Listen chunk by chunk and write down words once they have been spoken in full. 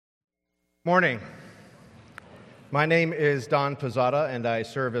Morning. My name is Don Pizzata, and I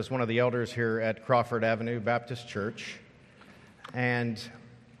serve as one of the elders here at Crawford Avenue Baptist Church. And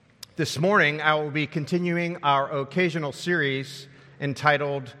this morning, I will be continuing our occasional series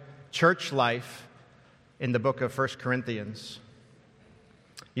entitled Church Life in the book of 1 Corinthians.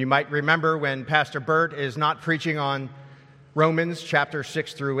 You might remember when Pastor Bert is not preaching on Romans chapter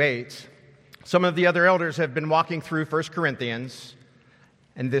 6 through 8, some of the other elders have been walking through 1 Corinthians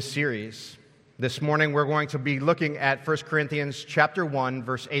in this series. This morning we're going to be looking at 1 Corinthians chapter 1,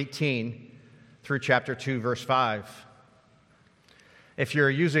 verse 18 through chapter 2, verse 5. If you're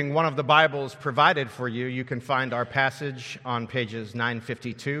using one of the Bibles provided for you, you can find our passage on pages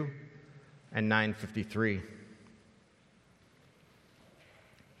 952 and 953.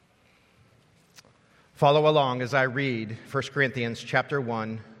 Follow along as I read 1 Corinthians chapter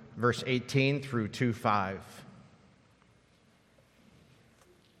 1, verse 18 through 2:5.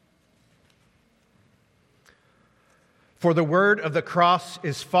 For the word of the cross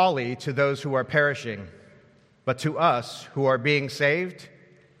is folly to those who are perishing, but to us who are being saved,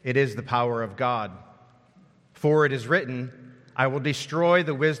 it is the power of God. For it is written, I will destroy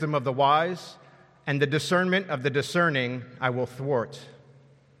the wisdom of the wise, and the discernment of the discerning I will thwart.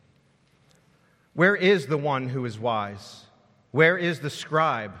 Where is the one who is wise? Where is the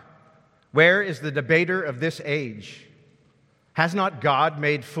scribe? Where is the debater of this age? Has not God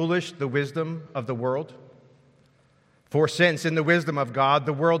made foolish the wisdom of the world? For since in the wisdom of God,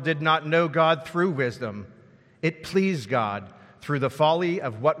 the world did not know God through wisdom, it pleased God through the folly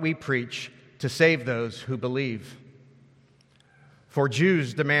of what we preach to save those who believe. For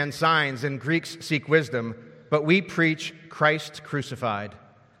Jews demand signs and Greeks seek wisdom, but we preach Christ crucified,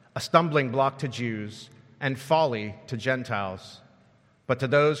 a stumbling block to Jews and folly to Gentiles. But to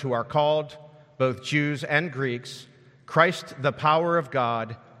those who are called, both Jews and Greeks, Christ the power of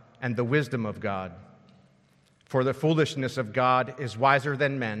God and the wisdom of God. For the foolishness of God is wiser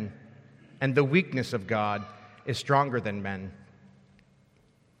than men, and the weakness of God is stronger than men.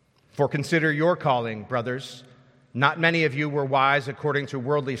 For consider your calling, brothers. Not many of you were wise according to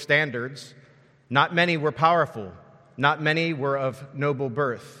worldly standards. Not many were powerful. Not many were of noble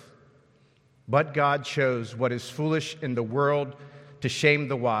birth. But God chose what is foolish in the world to shame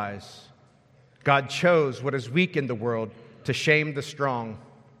the wise. God chose what is weak in the world to shame the strong.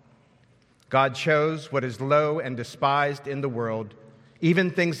 God chose what is low and despised in the world, even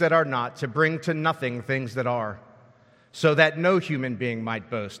things that are not, to bring to nothing things that are, so that no human being might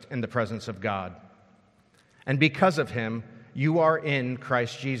boast in the presence of God. And because of him, you are in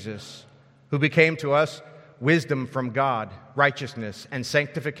Christ Jesus, who became to us wisdom from God, righteousness and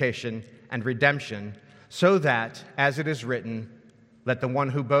sanctification and redemption, so that, as it is written, let the one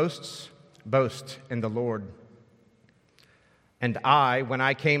who boasts, boast in the Lord. And I, when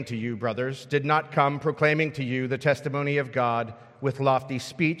I came to you, brothers, did not come proclaiming to you the testimony of God with lofty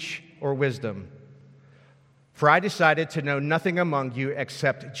speech or wisdom. For I decided to know nothing among you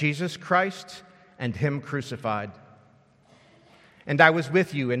except Jesus Christ and him crucified. And I was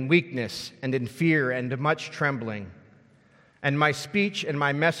with you in weakness and in fear and much trembling. And my speech and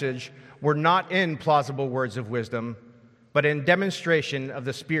my message were not in plausible words of wisdom, but in demonstration of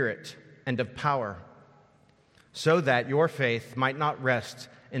the Spirit and of power, so that your faith might not rest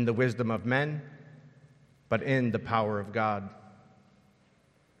in the wisdom of men, but in the power of God.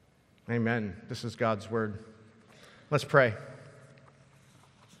 Amen. This is God's word. Let's pray.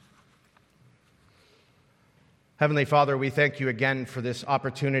 Heavenly Father, we thank you again for this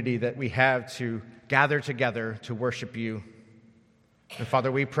opportunity that we have to gather together to worship you. And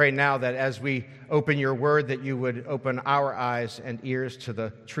Father, we pray now that as we open your word, that you would open our eyes and ears to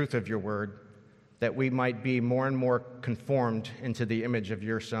the truth of your word, that we might be more and more conformed into the image of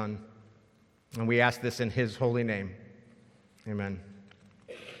your Son. And we ask this in his holy name. Amen.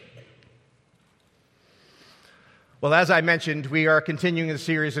 Well, as I mentioned, we are continuing the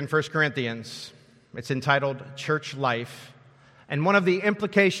series in 1 Corinthians. It's entitled Church Life. And one of the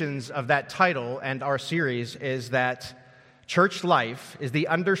implications of that title and our series is that church life is the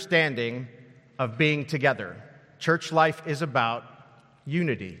understanding of being together. Church life is about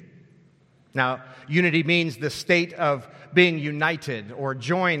unity. Now, unity means the state of being united or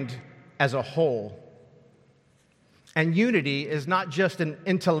joined as a whole. And unity is not just an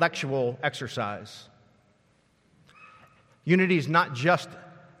intellectual exercise. Unity is not just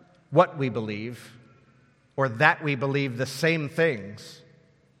what we believe or that we believe the same things.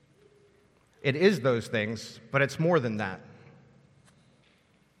 It is those things, but it's more than that.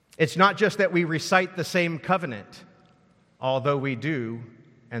 It's not just that we recite the same covenant, although we do,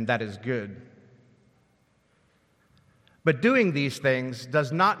 and that is good. But doing these things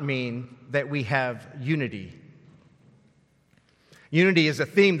does not mean that we have unity. Unity is a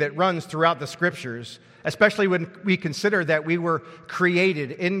theme that runs throughout the Scriptures, especially when we consider that we were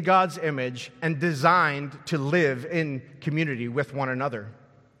created in God's image and designed to live in community with one another.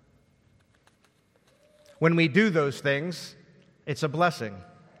 When we do those things, it's a blessing.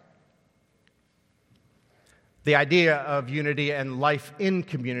 The idea of unity and life in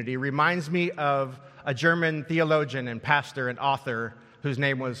community reminds me of a German theologian and pastor and author whose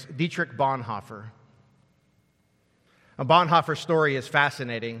name was Dietrich Bonhoeffer. Bonhoeffer's story is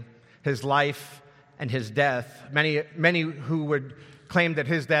fascinating. His life and his death. Many who would claim that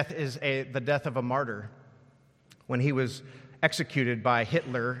his death is the death of a martyr when he was executed by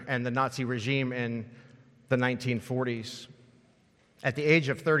Hitler and the Nazi regime in the 1940s at the age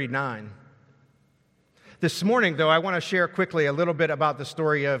of 39. This morning, though, I want to share quickly a little bit about the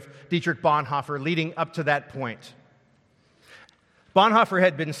story of Dietrich Bonhoeffer leading up to that point. Bonhoeffer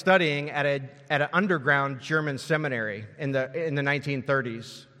had been studying at an underground German seminary in the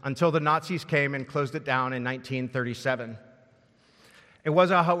 1930s until the Nazis came and closed it down in 1937. It was,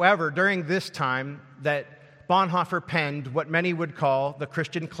 however, during this time that Bonhoeffer penned what many would call the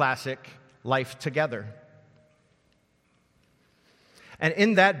Christian classic, Life Together. And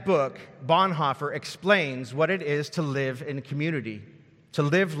in that book, Bonhoeffer explains what it is to live in community, to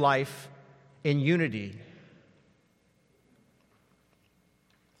live life in unity.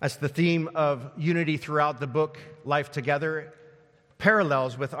 As the theme of unity throughout the book, Life Together,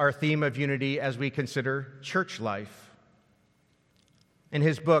 parallels with our theme of unity as we consider church life. In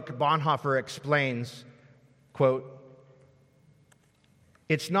his book, Bonhoeffer explains, quote,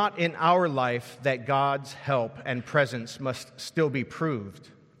 "It's not in our life that God's help and presence must still be proved,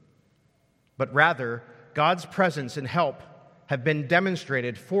 but rather God's presence and help have been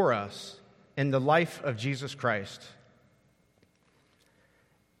demonstrated for us in the life of Jesus Christ.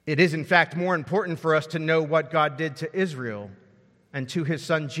 It is, in fact, more important for us to know what God did to Israel and to his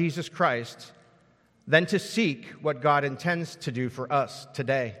Son Jesus Christ than to seek what God intends to do for us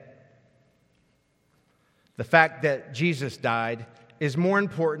today. The fact that Jesus died is more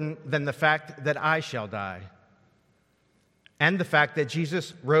important than the fact that I shall die. And the fact that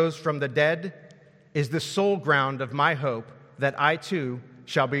Jesus rose from the dead is the sole ground of my hope that I too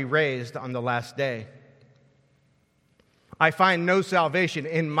shall be raised on the last day. I find no salvation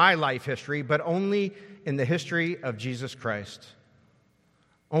in my life history, but only in the history of Jesus Christ.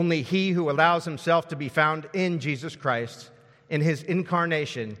 Only he who allows himself to be found in Jesus Christ, in his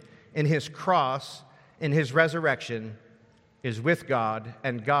incarnation, in his cross, in his resurrection, is with God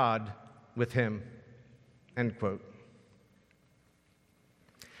and God with him." End quote.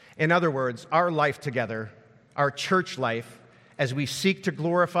 In other words, our life together, our church life, as we seek to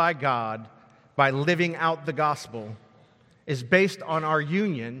glorify God by living out the gospel, is based on our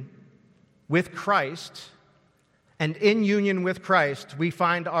union with Christ, and in union with Christ, we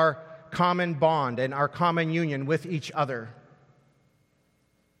find our common bond and our common union with each other.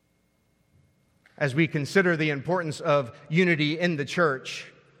 As we consider the importance of unity in the church,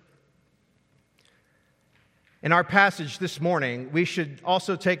 in our passage this morning, we should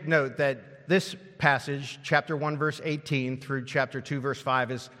also take note that this passage, chapter 1, verse 18 through chapter 2, verse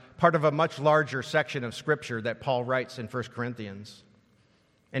 5, is part of a much larger section of Scripture that Paul writes in 1 Corinthians.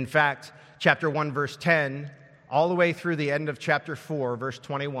 In fact, chapter 1, verse 10, all the way through the end of chapter 4, verse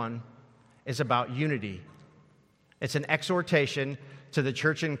 21, is about unity. It's an exhortation to the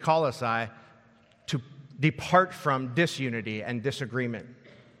church in Colossae to depart from disunity and disagreement.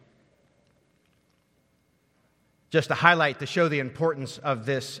 Just to highlight, to show the importance of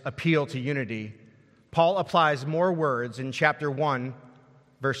this appeal to unity, Paul applies more words in chapter 1,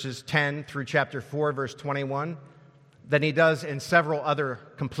 verses 10 through chapter 4, verse 21, than he does in several other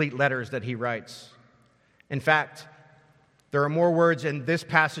complete letters that he writes. In fact, there are more words in this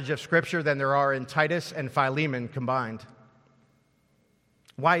passage of Scripture than there are in Titus and Philemon combined.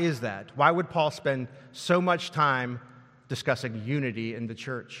 Why is that? Why would Paul spend so much time discussing unity in the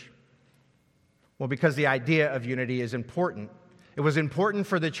church? Well, because the idea of unity is important. It was important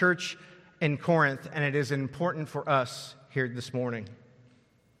for the church in Corinth, and it is important for us here this morning.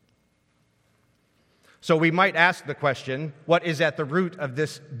 So we might ask the question, what is at the root of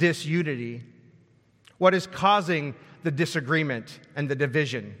this disunity? What is causing the disagreement and the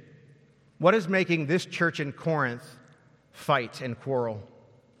division? What is making this church in Corinth fight and quarrel?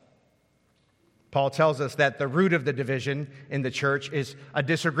 Paul tells us that the root of the division in the church is a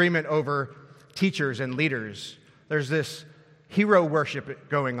disagreement over teachers and leaders. There's this hero worship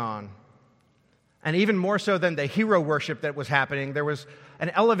going on. And even more so than the hero worship that was happening, there was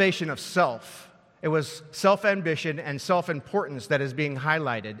an elevation of self It was self-ambition and self-importance that is being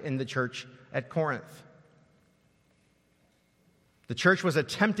highlighted in the church at Corinth. The church was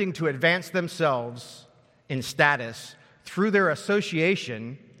attempting to advance themselves in status through their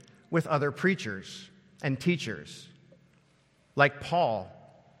association with other preachers and teachers, like Paul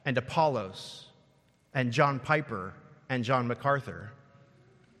and Apollos and John Piper and John MacArthur.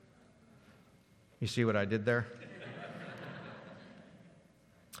 You see what I did there?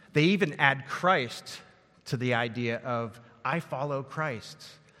 They even add Christ to the idea of, I follow Christ.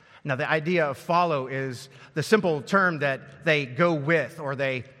 Now, the idea of follow is the simple term that they go with or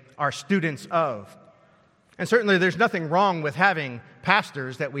they are students of. And certainly there's nothing wrong with having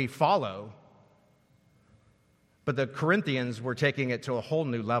pastors that we follow. But the Corinthians were taking it to a whole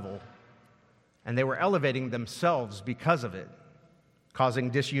new level. And they were elevating themselves because of it,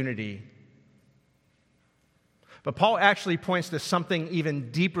 causing disunity. But Paul actually points to something even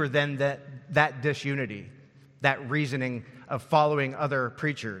deeper than that disunity, that reasoning of following other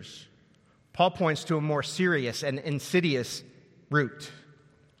preachers. Paul points to a more serious and insidious root.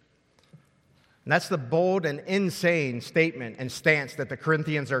 And that's the bold and insane statement and stance that the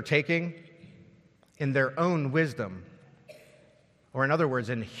Corinthians are taking in their own wisdom, or in other words,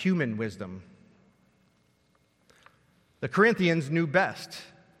 in human wisdom. The Corinthians knew best.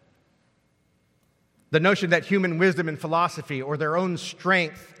 The notion that human wisdom and philosophy or their own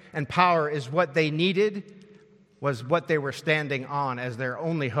strength and power is what they needed was what they were standing on as their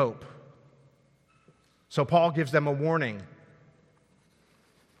only hope. So Paul gives them a warning.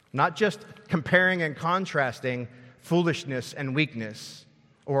 Not just comparing and contrasting foolishness and weakness,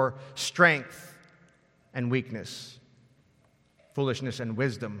 or strength and weakness, foolishness and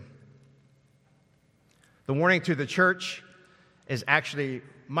wisdom. The warning to the church is actually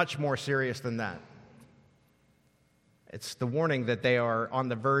much more serious than that. It's the warning that they are on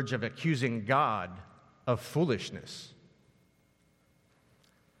the verge of accusing God of foolishness.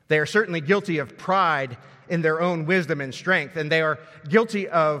 They are certainly guilty of pride in their own wisdom and strength, and they are guilty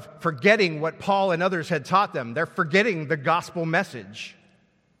of forgetting what Paul and others had taught them. They're forgetting the gospel message.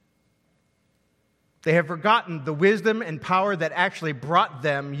 They have forgotten the wisdom and power that actually brought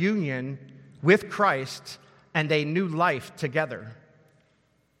them union with Christ and a new life together.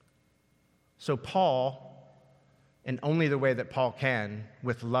 So Paul, in only the way that Paul can,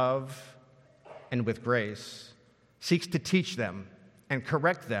 with love and with grace, seeks to teach them and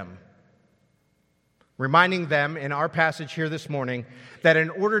correct them, reminding them in our passage here this morning that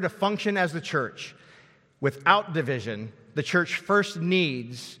in order to function as the church without division, the church first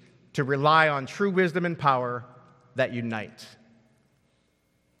needs to rely on true wisdom and power that unite.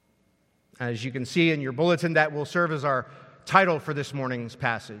 As you can see in your bulletin, that will serve as our title for this morning's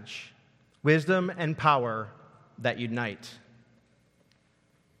passage: Wisdom and Power that Unite.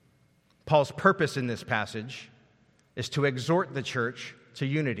 Paul's purpose in this passage is to exhort the church to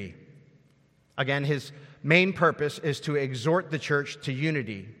unity. Again, his main purpose is to exhort the church to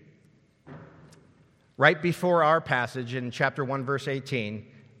unity. Right before our passage in chapter 1, verse 18,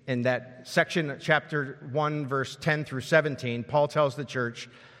 in that section, chapter 1, verse 10 through 17, Paul tells the church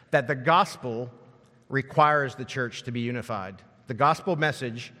that the gospel requires the church to be unified. The gospel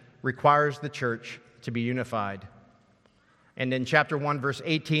message requires the church to be unified. And in chapter 1, verse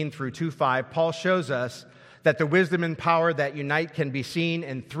 18 through 2:5, Paul shows us that the wisdom and power that unite can be seen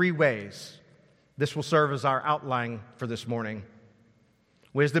in three ways. This will serve as our outline for this morning.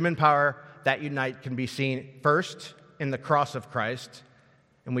 Wisdom and power that unite can be seen first in the cross of Christ,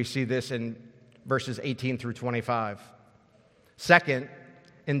 and we see this in verses 18 through 25. Second,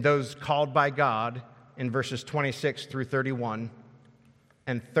 in those called by God in verses 26 through 31.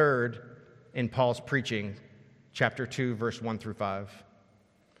 And third, in Paul's preaching, chapter 2, verse 1 through 5.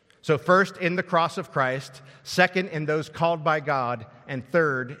 So first, in the cross of Christ. Second, in those called by God. And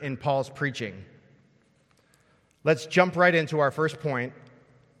third, in Paul's preaching. Let's jump right into our first point,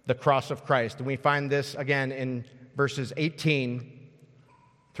 the cross of Christ. And we find this again in verses 18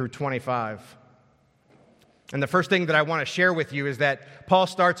 through 25. And the first thing that I want to share with you is that Paul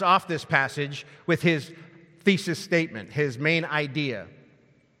starts off this passage with his thesis statement, his main idea.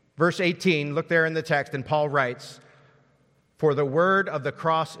 Verse 18, look there in the text, and Paul writes, "For the word of the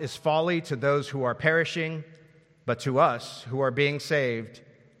cross is folly to those who are perishing, but to us who are being saved,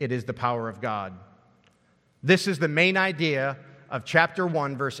 it is the power of God." This is the main idea of chapter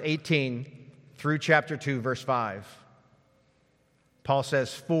 1, verse 18 through chapter 2, verse 5. Paul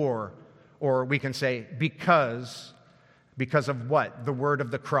says for, or we can say because of what? The word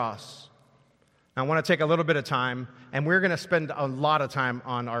of the cross. Now, I want to take a little bit of time, and we're going to spend a lot of time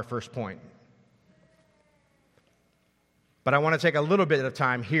on our first point. But I want to take a little bit of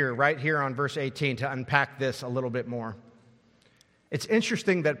time here, right here on verse 18, to unpack this a little bit more. It's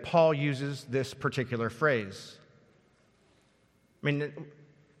interesting that Paul uses this particular phrase. I mean,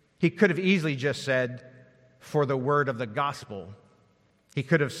 he could have easily just said, for the word of the gospel. He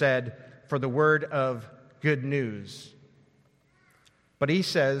could have said, for the word of good news. But he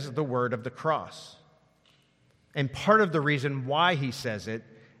says the word of the cross. And part of the reason why he says it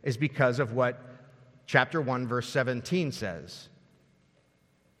is because of what chapter 1, verse 17 says.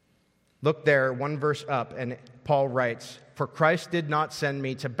 Look there, one verse up, and Paul writes, "For Christ did not send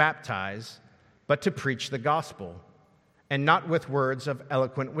me to baptize, but to preach the gospel, and not with words of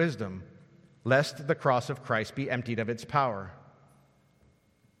eloquent wisdom, lest the cross of Christ be emptied of its power."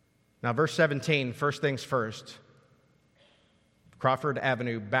 Now, verse 17, first things first, Crawford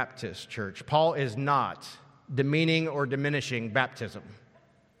Avenue Baptist Church. Paul is not demeaning or diminishing baptism.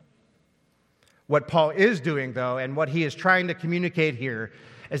 What Paul is doing, though, and what he is trying to communicate here,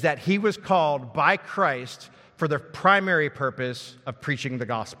 is that he was called by Christ for the primary purpose of preaching the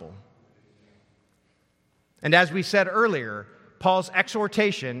gospel. And as we said earlier, Paul's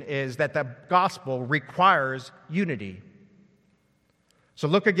exhortation is that the gospel requires unity. So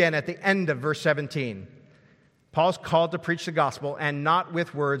look again at the end of verse 17. Paul's called to preach the gospel, and not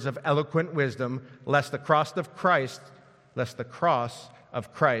with words of eloquent wisdom, lest the cross of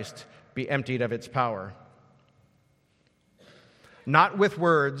Christ be emptied of its power. Not with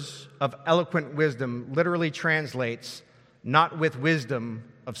words of eloquent wisdom literally translates not with wisdom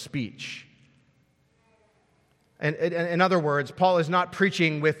of speech. And in other words, Paul is not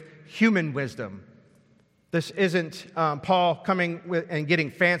preaching with human wisdom. This isn't Paul coming and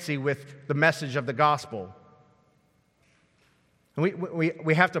getting fancy with the message of the gospel. And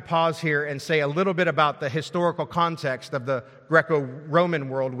we have to pause here and say a little bit about the historical context of the Greco-Roman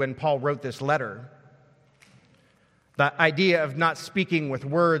world when Paul wrote this letter. The idea of not speaking with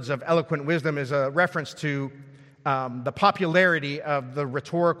words of eloquent wisdom is a reference to the popularity of the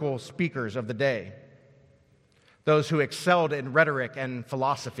rhetorical speakers of the day, those who excelled in rhetoric and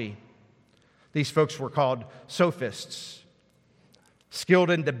philosophy. These folks were called sophists, skilled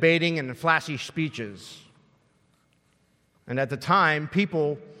in debating and flashy speeches. And at the time,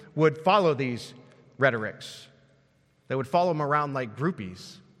 people would follow these rhetorics. They would follow them around like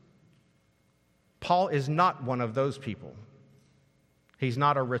groupies. Paul is not one of those people. He's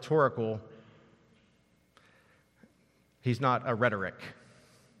not a rhetoric.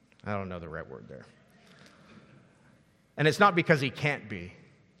 I don't know the right word there. And it's not because he can't be.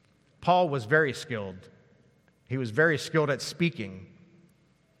 Paul was very skilled. He was very skilled at speaking.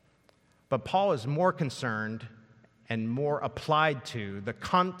 But Paul is more concerned and more applied to the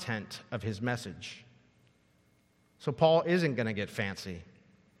content of his message. So Paul isn't going to get fancy.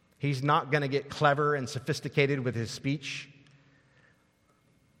 He's not going to get clever and sophisticated with his speech.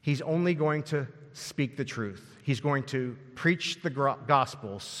 He's only going to speak the truth. He's going to preach the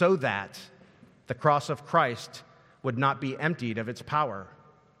gospel so that the cross of Christ would not be emptied of its power.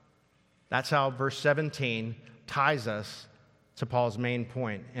 That's how verse 17 ties us to Paul's main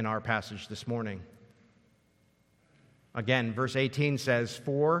point in our passage this morning. Again, verse 18 says,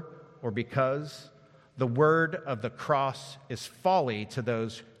 "For or because the word of the cross is folly to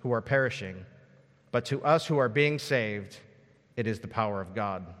those who are perishing, but to us who are being saved, it is the power of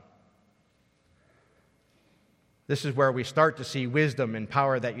God." This is where we start to see wisdom and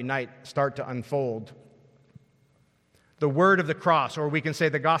power that unite start to unfold. The word of the cross, or we can say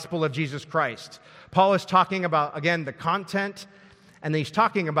the gospel of Jesus Christ. Paul is talking about, again, the content, and he's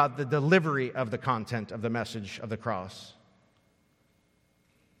talking about the delivery of the content of the message of the cross.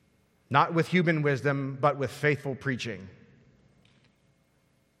 Not with human wisdom, but with faithful preaching.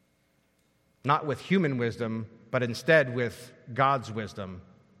 Not with human wisdom, but instead with God's wisdom.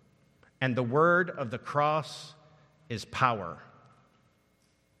 And the word of the cross is power.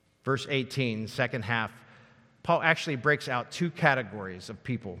 Verse 18, second half, Paul actually breaks out two categories of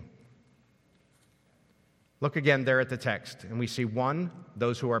people. Look again there at the text, and we see one,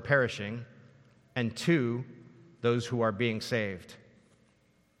 those who are perishing, and two, those who are being saved.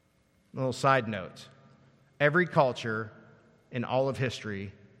 A little side note. Every culture in all of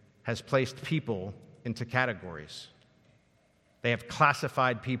history has placed people into categories. They have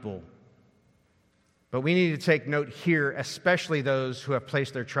classified people. But we need to take note here, especially those who have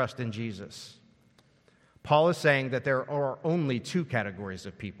placed their trust in Jesus. Paul is saying that there are only two categories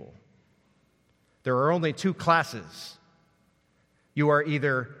of people. There are only two classes. You are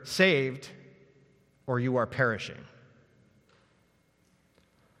either saved or you are perishing.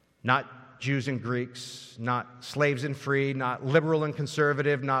 Not Jews and Greeks, not slaves and free, not liberal and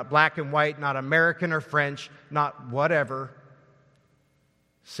conservative, not black and white, not American or French, not whatever,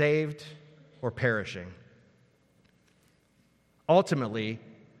 saved or perishing. Ultimately,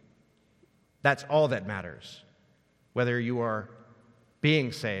 that's all that matters, whether you are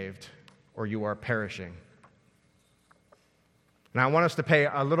being saved or you are perishing. And I want us to pay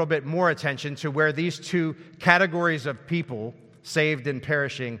a little bit more attention to where these two categories of people, saved and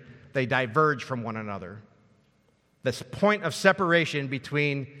perishing, they diverge from one another. This point of separation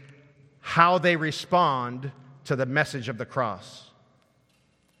between how they respond to the message of the cross.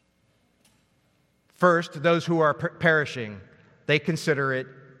 First, those who are perishing, they consider it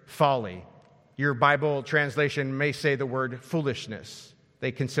folly. Your Bible translation may say the word foolishness.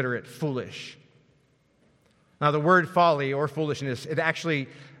 They consider it foolish. Now, the word folly or foolishness, it actually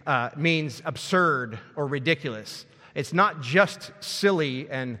means absurd or ridiculous. It's not just silly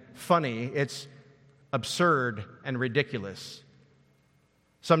and funny, it's absurd and ridiculous.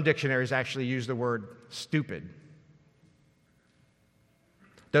 Some dictionaries actually use the word stupid.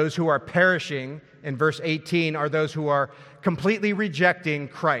 Those who are perishing in verse 18 are those who are completely rejecting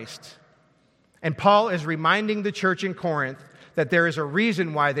Christ. And Paul is reminding the church in Corinth that there is a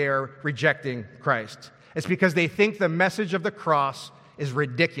reason why they are rejecting Christ. It's because they think the message of the cross is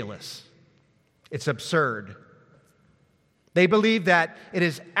ridiculous. It's absurd. They believe that it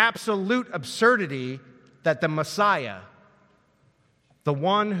is absolute absurdity that the Messiah, the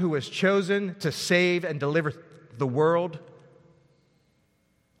one who was chosen to save and deliver the world,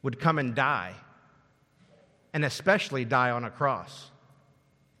 would come and die, and especially die on a cross.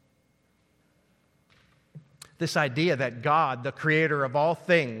 This idea that God, the creator of all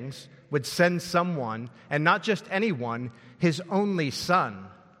things, would send someone, and not just anyone, his only son,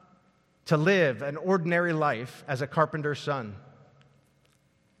 to live an ordinary life as a carpenter's son,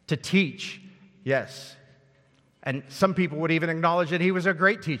 to teach, yes, and some people would even acknowledge that he was a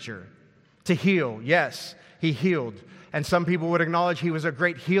great teacher, to heal, yes, he healed, and some people would acknowledge he was a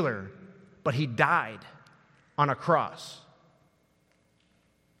great healer, but he died on a cross.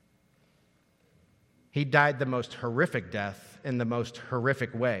 He died the most horrific death in the most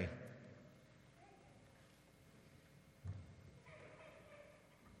horrific way.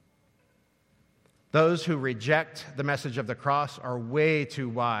 Those who reject the message of the cross are way too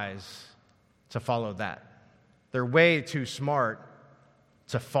wise to follow that. They're way too smart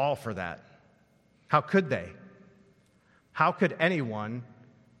to fall for that. How could they? How could anyone,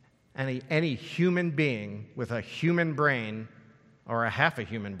 any human being with a human brain or a half a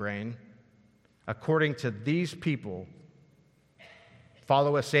human brain, according to these people,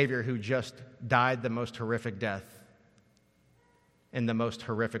 follow a Savior who just died the most horrific death in the most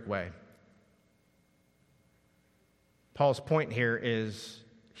horrific way? Paul's point here is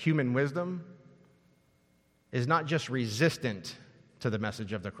human wisdom is not just resistant to the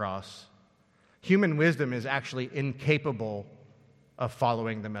message of the cross. Human wisdom is actually incapable of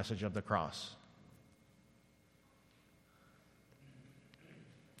following the message of the cross.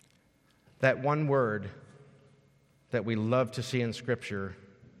 That one word that we love to see in Scripture,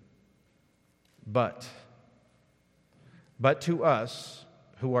 but to us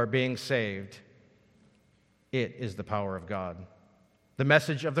who are being saved, it is the power of God. The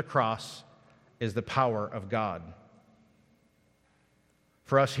message of the cross is the power of God.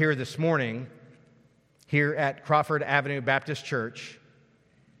 For us here this morning, here at Crawford Avenue Baptist Church,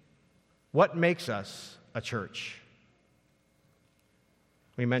 what makes us a church?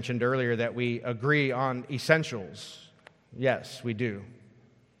 We mentioned earlier that we agree on essentials. Yes, we do.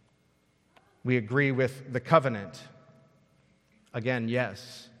 We agree with the covenant. Again,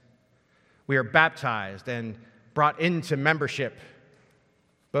 yes. We are baptized and brought into membership.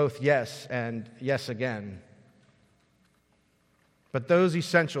 Both yes and yes again. But those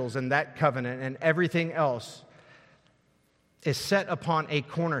essentials and that covenant and everything else is set upon a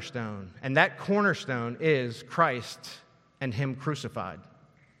cornerstone. And that cornerstone is Christ and Him crucified.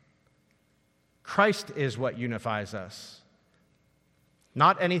 Christ is what unifies us,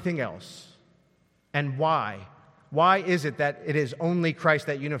 not anything else. And why? Why is it that it is only Christ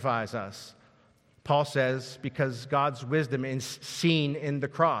that unifies us? Paul says, because God's wisdom is seen in the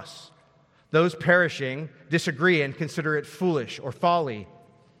cross. Those perishing disagree and consider it foolish or folly.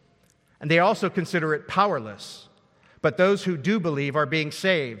 And they also consider it powerless. But those who do believe are being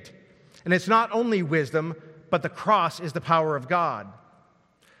saved. And it's not only wisdom, but the cross is the power of God.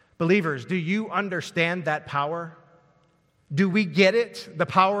 Believers, do you understand that power? Do we get it, the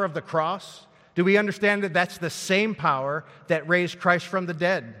power of the cross? Do we understand that that's the same power that raised Christ from the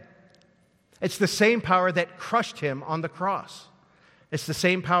dead? It's the same power that crushed him on the cross. It's the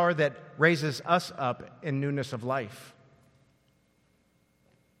same power that raises us up in newness of life.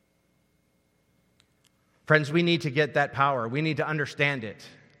 Friends, we need to get that power. We need to understand it.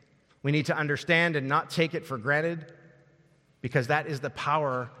 We need to understand and not take it for granted, because that is the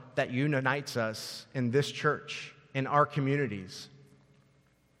power that unites us in this church, in our communities.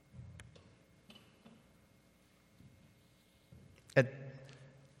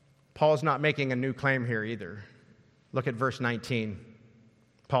 Paul's not making a new claim here either. Look at verse 19.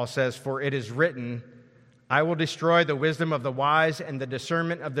 Paul says, "For it is written, I will destroy the wisdom of the wise, and the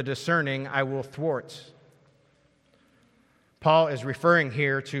discernment of the discerning I will thwart." Paul is referring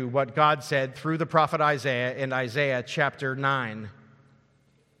here to what God said through the prophet Isaiah in Isaiah chapter 9.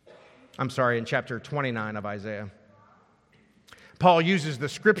 In chapter 29 of Isaiah. Paul uses the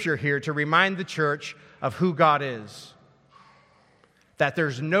scripture here to remind the church of who God is. That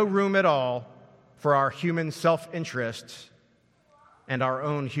there's no room at all for our human self-interest and our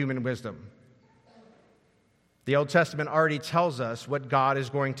own human wisdom. The Old Testament already tells us what God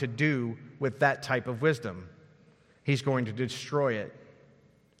is going to do with that type of wisdom. He's going to destroy it.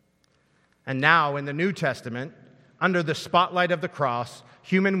 And now in the New Testament, under the spotlight of the cross,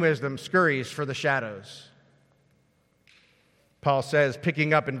 human wisdom scurries for the shadows. Paul says,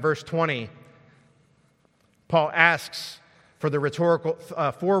 picking up in verse 20, Paul asks for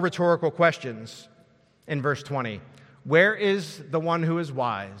four rhetorical questions in verse 20. Where is the one who is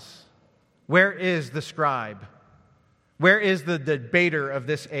wise? Where is the scribe? Where is the debater of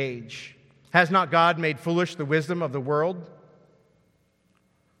this age? Has not God made foolish the wisdom of the world?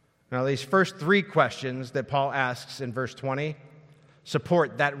 Now, these first three questions that Paul asks in verse 20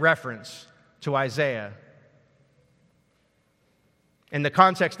 support that reference to Isaiah. In the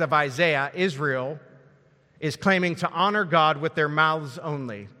context of Isaiah, Israel is claiming to honor God with their mouths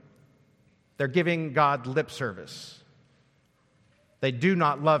only. They're giving God lip service. They do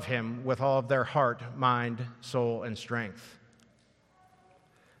not love him with all of their heart, mind, soul, and strength.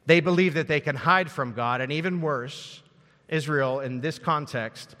 They believe that they can hide from God, and even worse, Israel in this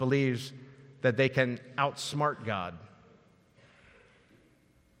context believes that they can outsmart God.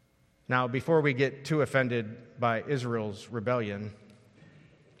 Now, before we get too offended by Israel's rebellion,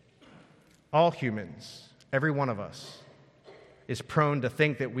 all humans, every one of us, is prone to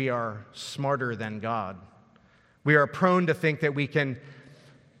think that we are smarter than God. We are prone to think that we can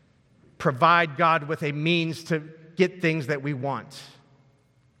provide God with a means to get things that we want.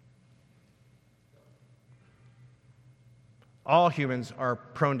 All humans are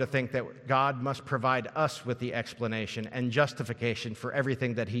prone to think that God must provide us with the explanation and justification for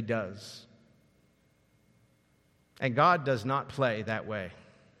everything that he does. And God does not play that way.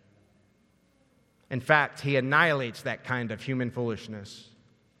 In fact, he annihilates that kind of human foolishness.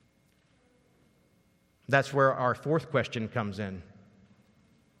 That's where our fourth question comes in.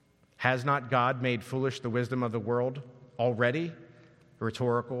 Has not God made foolish the wisdom of the world already?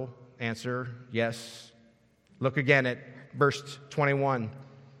 Rhetorical answer, yes. Look again at verse 21.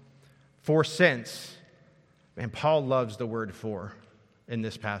 For since, and Paul loves the word for in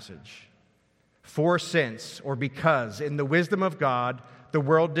this passage. For since, or because, in the wisdom of God, the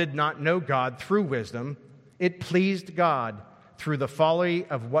world did not know God through wisdom, it pleased God through the folly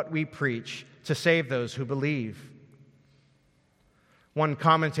of what we preach to save those who believe. One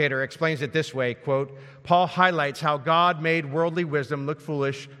commentator explains it this way, quote, Paul highlights how God made worldly wisdom look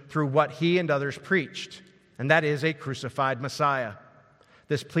foolish through what he and others preached, and that is a crucified Messiah.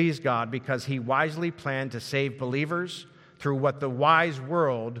 This pleased God because he wisely planned to save believers through what the wise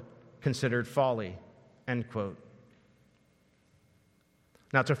world considered folly, end quote.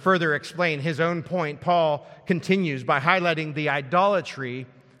 Now, to further explain his own point, Paul continues by highlighting the idolatry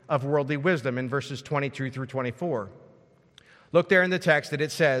of worldly wisdom in verses 22 through 24. Look there in the text that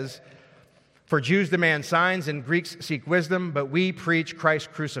it says, For Jews demand signs and Greeks seek wisdom, but we preach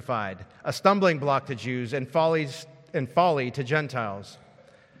Christ crucified, a stumbling block to Jews and folly to Gentiles.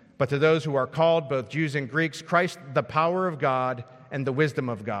 But to those who are called, both Jews and Greeks, Christ the power of God and the wisdom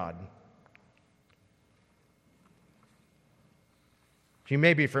of God. You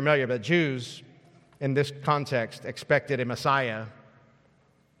may be familiar, but Jews, in this context, expected a Messiah.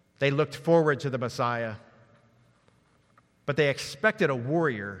 They looked forward to the Messiah. But they expected a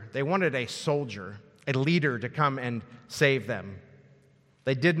warrior. They wanted a soldier, a leader to come and save them.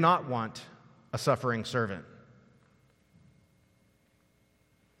 They did not want a suffering servant.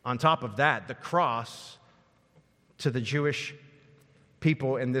 On top of that, the cross to the Jewish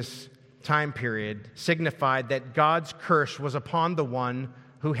people in this time period signified that God's curse was upon the one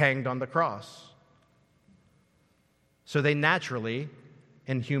who hanged on the cross. So they naturally,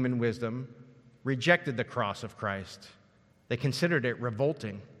 in human wisdom, rejected the cross of Christ. They considered it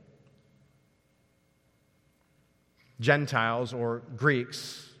revolting. Gentiles, or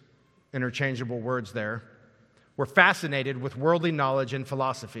Greeks, interchangeable words there, were fascinated with worldly knowledge and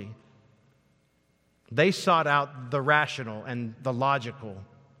philosophy. They sought out the rational and the logical,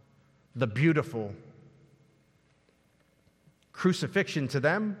 the beautiful. Crucifixion to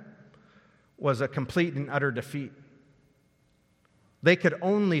them was a complete and utter defeat. They could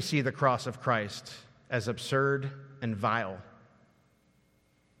only see the cross of Christ as absurd and vile.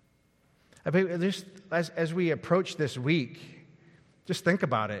 As we approach this week, just think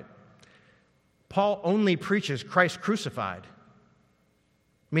about it. Paul only preaches Christ crucified,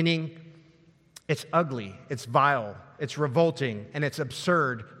 meaning it's ugly, it's vile, it's revolting, and it's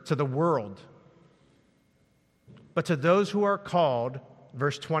absurd to the world. But to those who are called,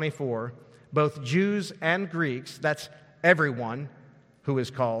 verse 24, both Jews and Greeks, that's everyone who is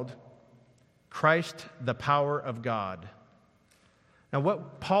called, Christ, the power of God. Now,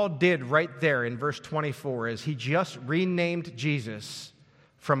 what Paul did right there in verse 24 is he just renamed Jesus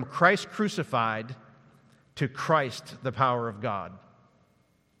from Christ crucified to Christ, the power of God.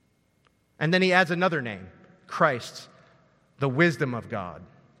 And then he adds another name, Christ, the wisdom of God.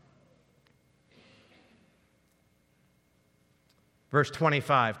 Verse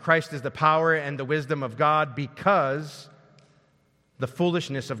 25, Christ is the power and the wisdom of God because the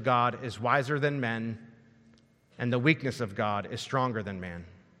foolishness of God is wiser than men, and the weakness of God is stronger than man.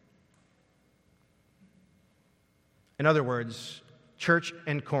 In other words, church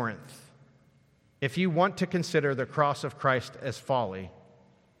in Corinth, if you want to consider the cross of Christ as folly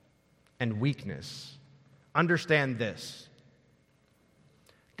and weakness, understand this.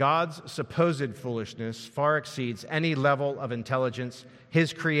 God's supposed foolishness far exceeds any level of intelligence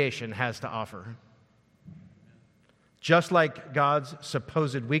his creation has to offer. Just like God's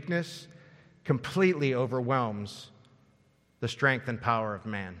supposed weakness completely overwhelms the strength and power of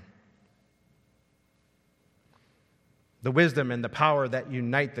man. The wisdom and the power that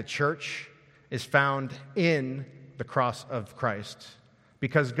unite the church is found in the cross of Christ,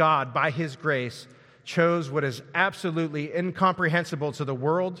 because God, by his grace, chose what is absolutely incomprehensible to the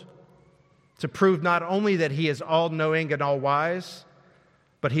world to prove not only that he is all-knowing and all-wise,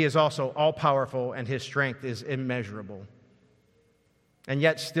 but he is also all-powerful and his strength is immeasurable. And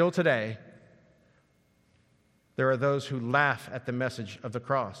yet, still today, there are those who laugh at the message of the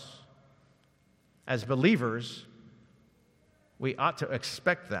cross. As believers, we ought to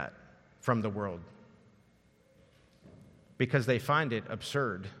expect that from the world because they find it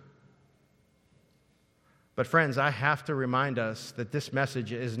absurd. But friends, I have to remind us that this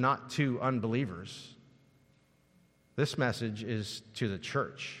message is not to unbelievers. This message is to the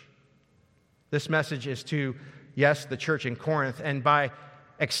church. This message is to, yes, the church in Corinth, and by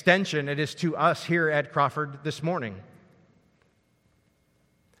extension, it is to us here at Crawford this morning.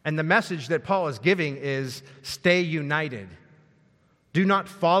 And the message that Paul is giving is stay united. Do not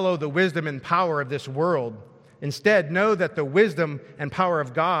follow the wisdom and power of this world. Instead, know that the wisdom and power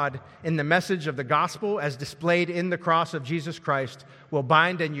of God in the message of the gospel as displayed in the cross of Jesus Christ will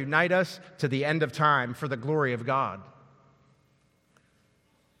bind and unite us to the end of time for the glory of God.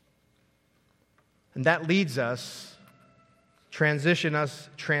 And that leads us,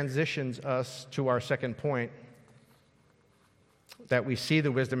 transitions us to our second point, that we see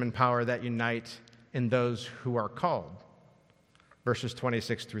the wisdom and power that unite in those who are called. Verses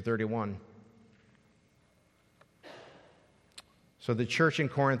 26 through 31. So the church in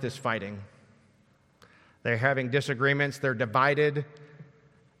Corinth is fighting. They're having disagreements, they're divided,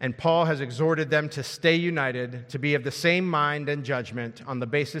 and Paul has exhorted them to stay united, to be of the same mind and judgment on the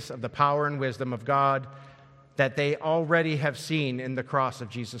basis of the power and wisdom of God that they already have seen in the cross of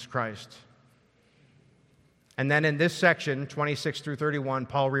Jesus Christ. And then in this section, 26 through 31,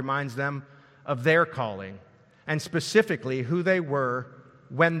 Paul reminds them of their calling, and specifically who they were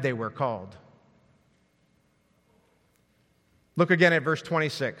when they were called. Look again at verse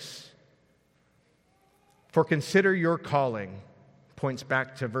 26. For consider your calling, points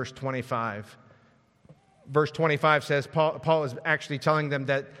back to verse 25. Verse 25 says, Paul is actually telling them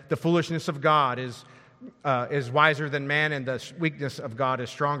that the foolishness of God is wiser than man, and the weakness of God is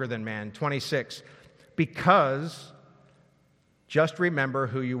stronger than man. 26, because just remember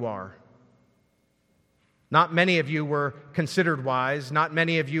who you are. Not many of you were considered wise, not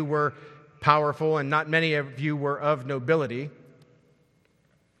many of you were powerful, and not many of you were of nobility.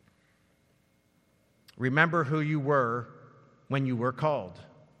 Remember who you were when you were called.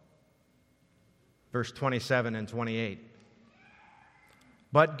 Verse 27 and 28.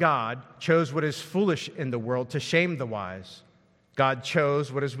 But God chose what is foolish in the world to shame the wise. God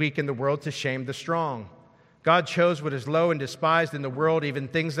chose what is weak in the world to shame the strong. God chose what is low and despised in the world, even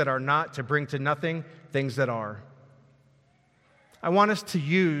things that are not, to bring to nothing things that are. I want us to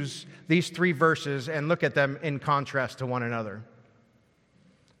use these three verses and look at them in contrast to one another.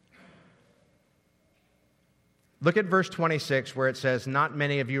 Look at verse 26 where it says, "Not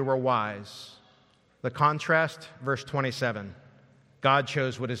many of you were wise." The contrast, verse 27, "God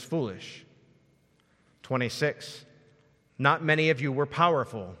chose what is foolish." 26, "Not many of you were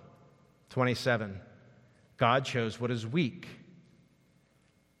powerful." 27, "God chose what is weak."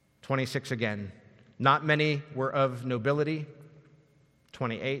 26 again, "Not many were of nobility."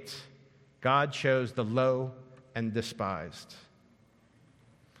 28, "God chose the low and despised."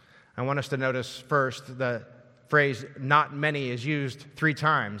 I want us to notice first the phrase "not many" is used 3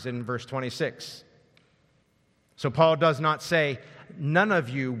 times in verse 26. So Paul does not say, "None of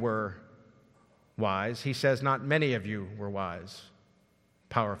you were wise." He says, "Not many of you were wise,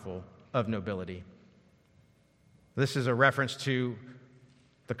 powerful, of nobility." This is a reference to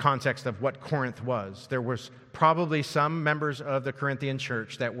the context of what Corinth was. There was probably some members of the Corinthian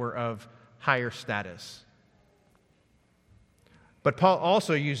church that were of higher status. But Paul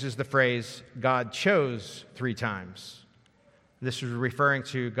also uses the phrase "God chose" 3 times. This is referring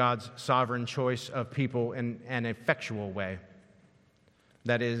to God's sovereign choice of people in an effectual way.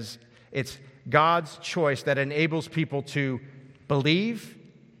 That is, it's God's choice that enables people to believe,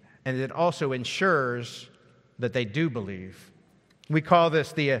 and it also ensures that they do believe. We call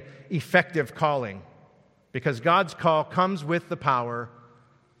this the effective calling, because God's call comes with the power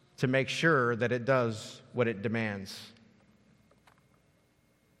to make sure that it does what it demands.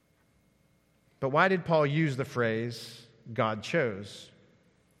 But why did Paul use the phrase "God chose"?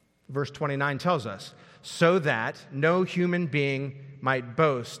 Verse 29 tells us, "So that no human being might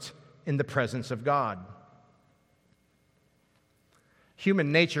boast in the presence of God."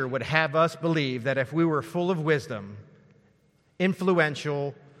 Human nature would have us believe that if we were full of wisdom,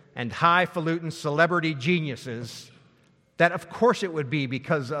 influential, and highfalutin celebrity geniuses, that of course it would be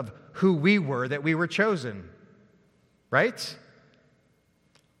because of who we were that we were chosen. Right?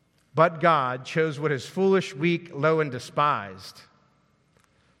 But God chose what is foolish, weak, low, and despised,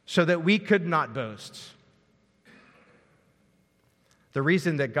 so that we could not boast. The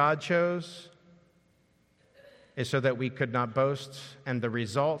reason that God chose is so that we could not boast, and the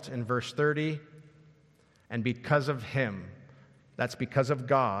result in verse 30, "And because of him," that's because of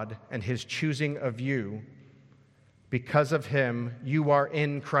God and his choosing of you, "because of him you are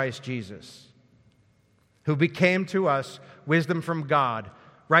in Christ Jesus, who became to us wisdom from God,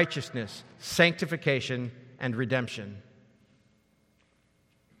 righteousness, sanctification, and redemption."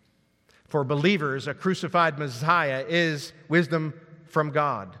 For believers, a crucified Messiah is wisdom from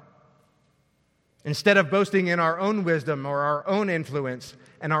God. Instead of boasting in our own wisdom or our own influence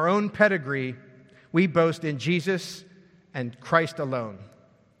and our own pedigree, we boast in Jesus and Christ alone,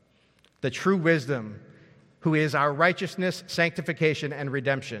 the true wisdom, who is our righteousness, sanctification, and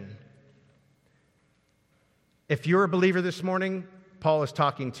redemption. If you're a believer this morning, Paul is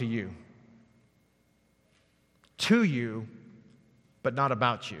talking to you. To you, but not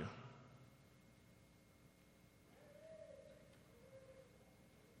about you.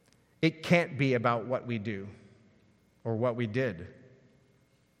 It can't be about what we do or what we did,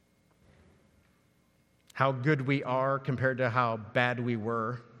 how good we are compared to how bad we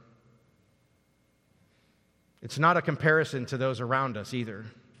were. It's not a comparison to those around us either.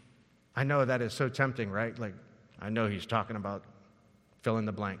 I know that is so tempting, right? Like, I know he's talking about fill in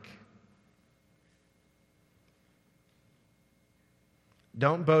the blank.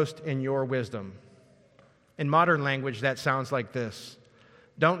 Don't boast in your wisdom. In modern language, that sounds like this: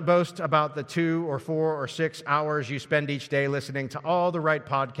 don't boast about the 2 or 4 or 6 hours you spend each day listening to all the right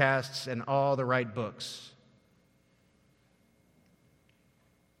podcasts and all the right books.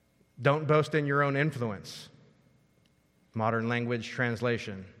 Don't boast in your own influence. Modern language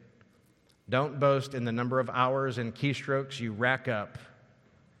translation: don't boast in the number of hours and keystrokes you rack up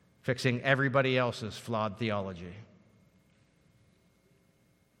fixing everybody else's flawed theology.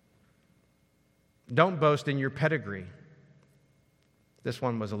 Don't boast in your pedigree. This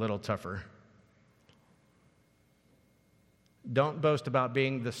one was a little tougher. Don't boast about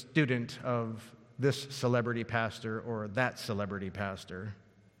being the student of this celebrity pastor or that celebrity pastor.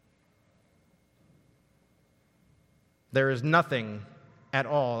 There is nothing at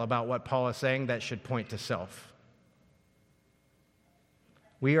all about what Paul is saying that should point to self.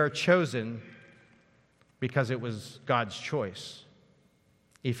 We are chosen because it was God's choice.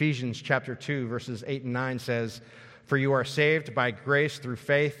 Ephesians chapter 2, verses 8 and 9 says, "For you are saved by grace through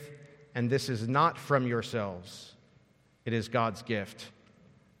faith, and this is not from yourselves. It is God's gift,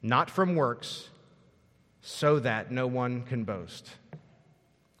 not from works, so that no one can boast.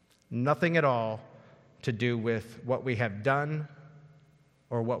 Nothing at all to do with what we have done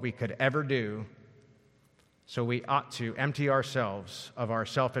or what we could ever do, so we ought to empty ourselves of our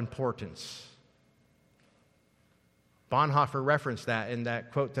self-importance. Bonhoeffer referenced that in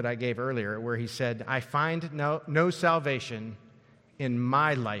that quote that I gave earlier, where he said, I find no salvation in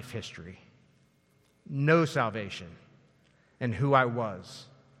my life history, no salvation in who I was.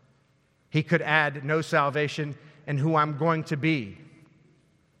 He could add no salvation in who I'm going to be.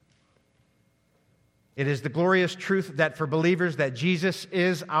 It is the glorious truth that for believers that Jesus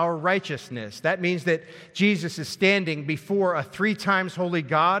is our righteousness. That means that Jesus is standing before a 3 times holy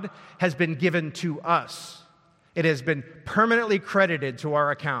God has been given to us. It has been permanently credited to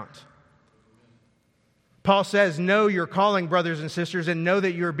our account. Paul says, know your calling, brothers and sisters, and know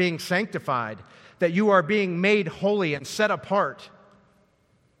that you are being sanctified, that you are being made holy and set apart.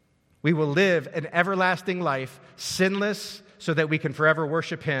 We will live an everlasting life, sinless, so that we can forever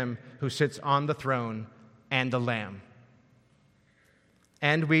worship Him who sits on the throne and the Lamb.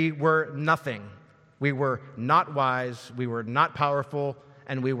 And we were nothing. We were not wise, we were not powerful,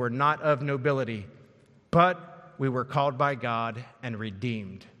 and we were not of nobility. But we were called by God and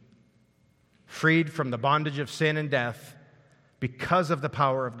redeemed, freed from the bondage of sin and death because of the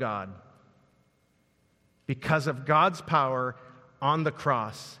power of God. Because of God's power on the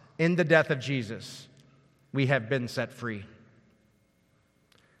cross, in the death of Jesus, we have been set free.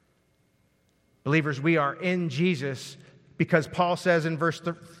 Believers, we are in Jesus because Paul says in verse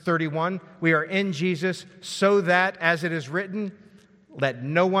 31, we are in Jesus so that, as it is written, let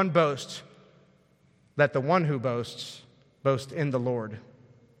no one boast. Let the one who boasts, boast in the Lord.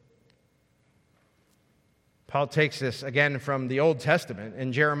 Paul takes this again from the Old Testament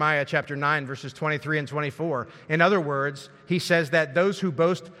in Jeremiah chapter 9, verses 23 and 24. In other words, he says that those who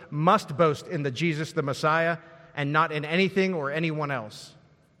boast must boast in the Jesus, the Messiah, and not in anything or anyone else.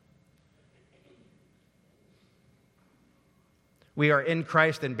 We are in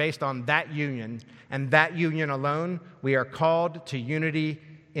Christ, and based on that union, and that union alone, we are called to unity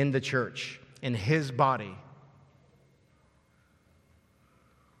in the church, in His body.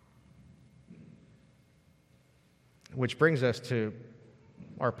 Which brings us to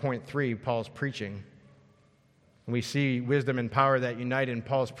our point 3, Paul's preaching. We see wisdom and power that unite in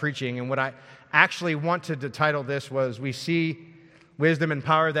Paul's preaching, and what I actually wanted to title this was, we see wisdom and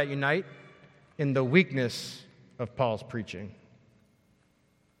power that unite in the weakness of Paul's preaching.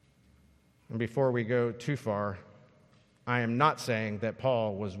 And before we go too far, I am not saying that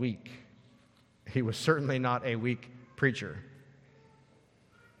Paul was weak. He was certainly not a weak preacher.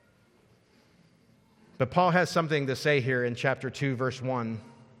 But Paul has something to say here in chapter 2, verse 1,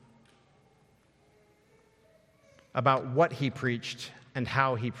 about what he preached and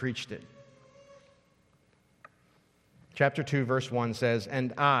how he preached it. Chapter 2, verse 1 says,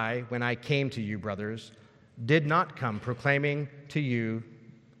 and I, when I came to you, brothers, did not come proclaiming to you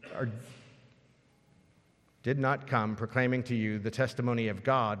the testimony of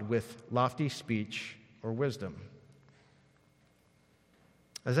God with lofty speech or wisdom.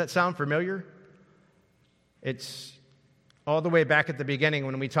 Does that sound familiar? It's all the way back at the beginning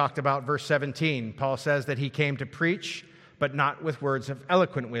when we talked about verse 17. Paul says that he came to preach, but not with words of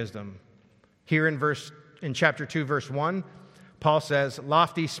eloquent wisdom. Here in chapter 2, verse 1, Paul says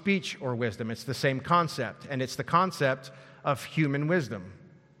lofty speech or wisdom. It's the same concept, and it's the concept of human wisdom.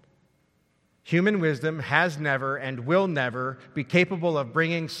 Human wisdom has never and will never be capable of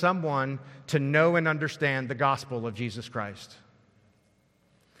bringing someone to know and understand the gospel of Jesus Christ.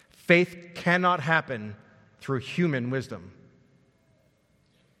 Faith cannot happen through human wisdom.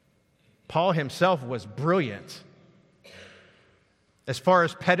 Paul himself was brilliant. As far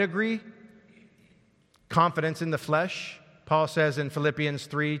as pedigree, confidence in the flesh, Paul says in Philippians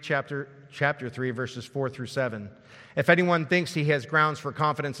 3, chapter 3, verses 4 through 7, if anyone thinks he has grounds for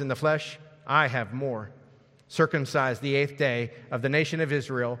confidence in the flesh, I have more. Circumcised the 8th day of the nation of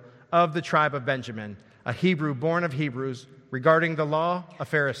Israel, of the tribe of Benjamin, a Hebrew born of Hebrews, regarding the law, a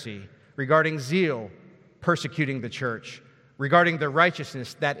Pharisee, regarding zeal, persecuting the church, regarding the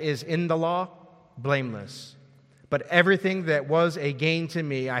righteousness that is in the law, blameless. But everything that was a gain to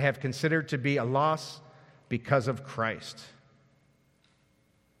me, I have considered to be a loss because of Christ.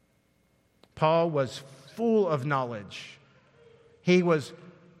 Paul was full of knowledge. He was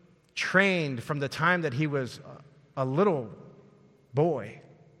trained from the time that he was a little boy.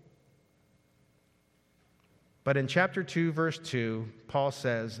 But in chapter 2, verse 2, Paul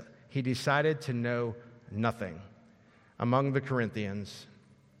says he decided to know nothing among the Corinthians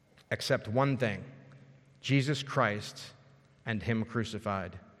except one thing, Jesus Christ and Him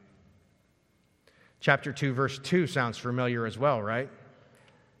crucified. Chapter 2, verse 2 sounds familiar as well, right?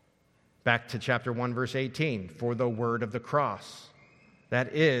 Back to chapter 1, verse 18. For the word of the cross.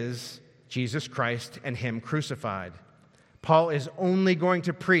 That is Jesus Christ and Him crucified. Paul is only going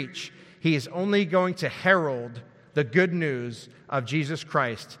to preach, he is only going to herald the good news of Jesus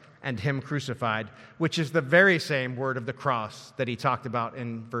Christ and Him crucified, which is the very same word of the cross that he talked about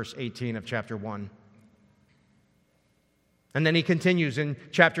in verse 18 of chapter 1. And then he continues in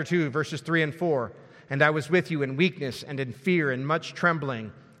chapter 2, verses 3 and 4. And I was with you in weakness and in fear and much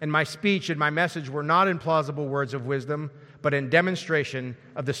trembling, and my speech and my message were not in plausible words of wisdom, but in demonstration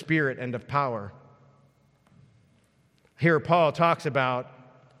of the Spirit and of power. Here Paul talks about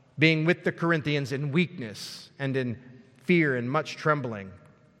being with the Corinthians in weakness and in fear and much trembling.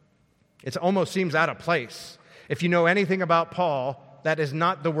 It almost seems out of place. If you know anything about Paul, that is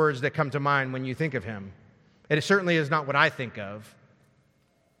not the words that come to mind when you think of him. It certainly is not what I think of.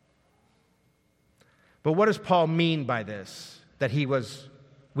 But what does Paul mean by this? That he was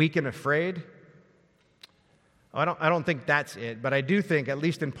weak and afraid? I don't think that's it, but I do think, at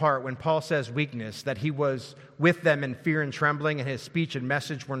least in part, when Paul says weakness, that he was with them in fear and trembling, and his speech and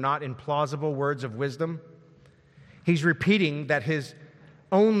message were not in plausible words of wisdom. He's repeating that his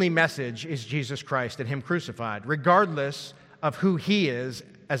only message is Jesus Christ and Him crucified, regardless of who he is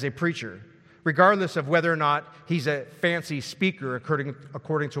as a preacher, regardless of whether or not he's a fancy speaker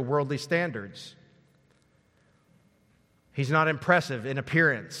according to worldly standards. He's not impressive in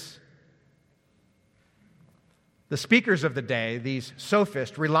appearance. The speakers of the day, these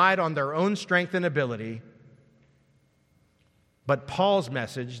sophists, relied on their own strength and ability. But Paul's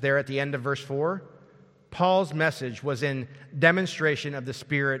message, there at the end of verse 4, Paul's message was in demonstration of the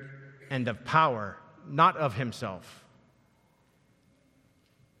Spirit and of power, not of himself.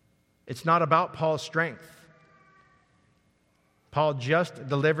 It's not about Paul's strength. Paul just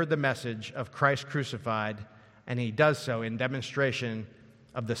delivered the message of Christ crucified, and he does so in demonstration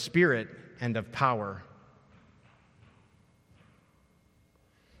of the Spirit and of power.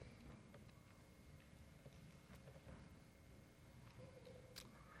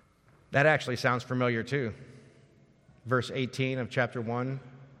 That actually sounds familiar too. Verse 18 of chapter 1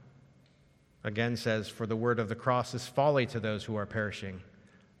 again says, "For the word of the cross is folly to those who are perishing,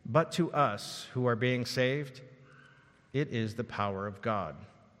 but to us who are being saved, it is the power of God."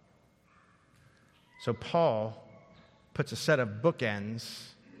 So Paul puts a set of bookends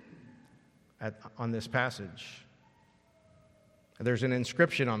on this passage. There's an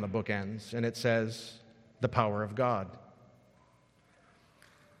inscription on the bookends, and it says, "The power of God."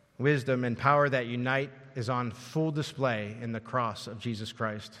 Wisdom and power that unite is on full display in the cross of Jesus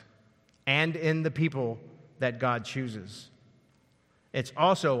Christ and in the people that God chooses. It's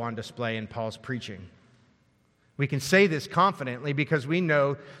also on display in Paul's preaching. We can say this confidently because we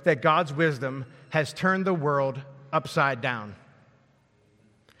know that God's wisdom has turned the world upside down.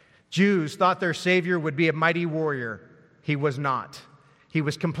 Jews thought their Savior would be a mighty warrior. He was not. He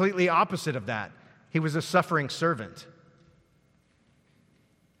was completely opposite of that. He was a suffering servant.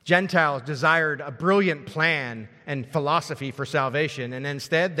 Gentiles desired a brilliant plan and philosophy for salvation, and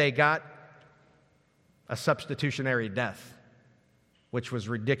instead they got a substitutionary death, which was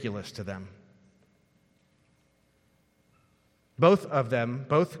ridiculous to them. Both of them,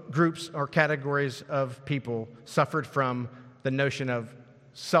 both groups or categories of people, suffered from the notion of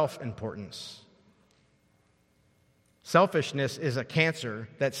self-importance. Selfishness is a cancer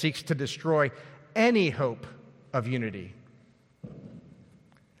that seeks to destroy any hope of unity,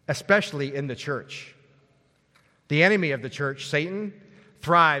 especially in the church. The enemy of the church, Satan,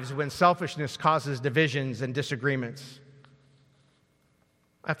 thrives when selfishness causes divisions and disagreements.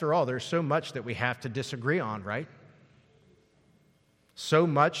 After all, there's so much that we have to disagree on, right? So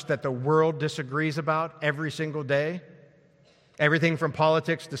much that the world disagrees about every single day. Everything from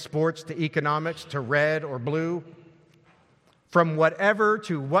politics to sports to economics to red or blue. From whatever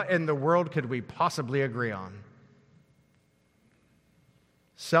to what in the world could we possibly agree on?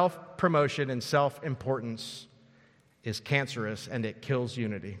 Self-promotion and self-importance is cancerous, and it kills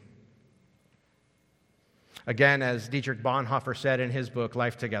unity. Again, as Dietrich Bonhoeffer said in his book,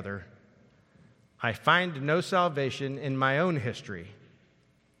 Life Together, "I find no salvation in my own history,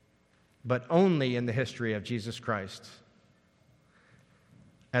 but only in the history of Jesus Christ."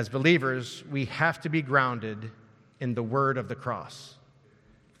 As believers, we have to be grounded in the word of the cross.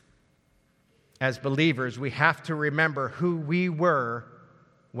 As believers, we have to remember who we were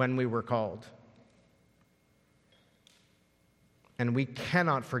when we were called. And we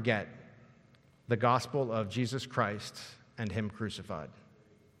cannot forget the gospel of Jesus Christ and Him crucified.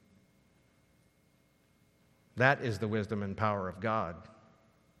 That is the wisdom and power of God,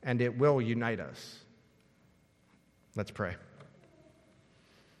 and it will unite us. Let's pray.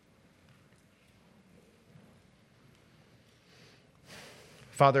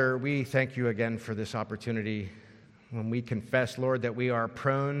 Father, we thank you again for this opportunity when we confess, Lord, that we are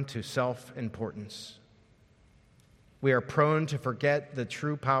prone to self-importance. We are prone to forget the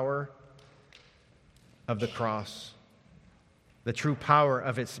true power of the cross, the true power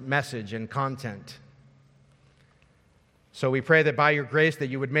of its message and content. So we pray that by your grace that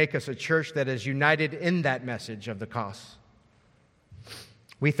you would make us a church that is united in that message of the cross.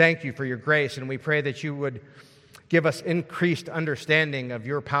 We thank you for your grace, and we pray that you would give us increased understanding of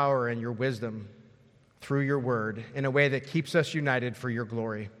your power and your wisdom through your word in a way that keeps us united for your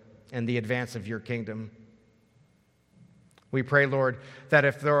glory and the advance of your kingdom. We pray, Lord, that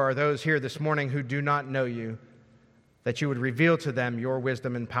if there are those here this morning who do not know you, that you would reveal to them your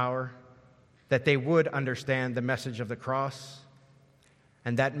wisdom and power, that they would understand the message of the cross,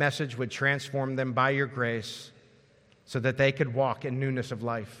 and that message would transform them by your grace so that they could walk in newness of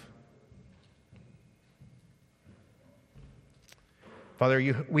life.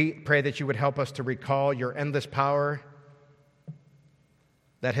 Father, we pray that you would help us to recall your endless power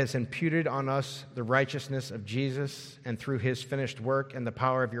that has imputed on us the righteousness of Jesus, and through his finished work and the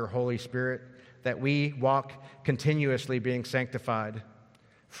power of your Holy Spirit, that we walk continuously being sanctified,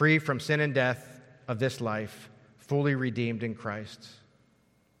 free from sin and death of this life, fully redeemed in Christ.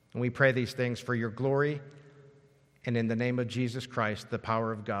 And we pray these things for your glory and in the name of Jesus Christ, the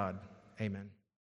power of God. Amen.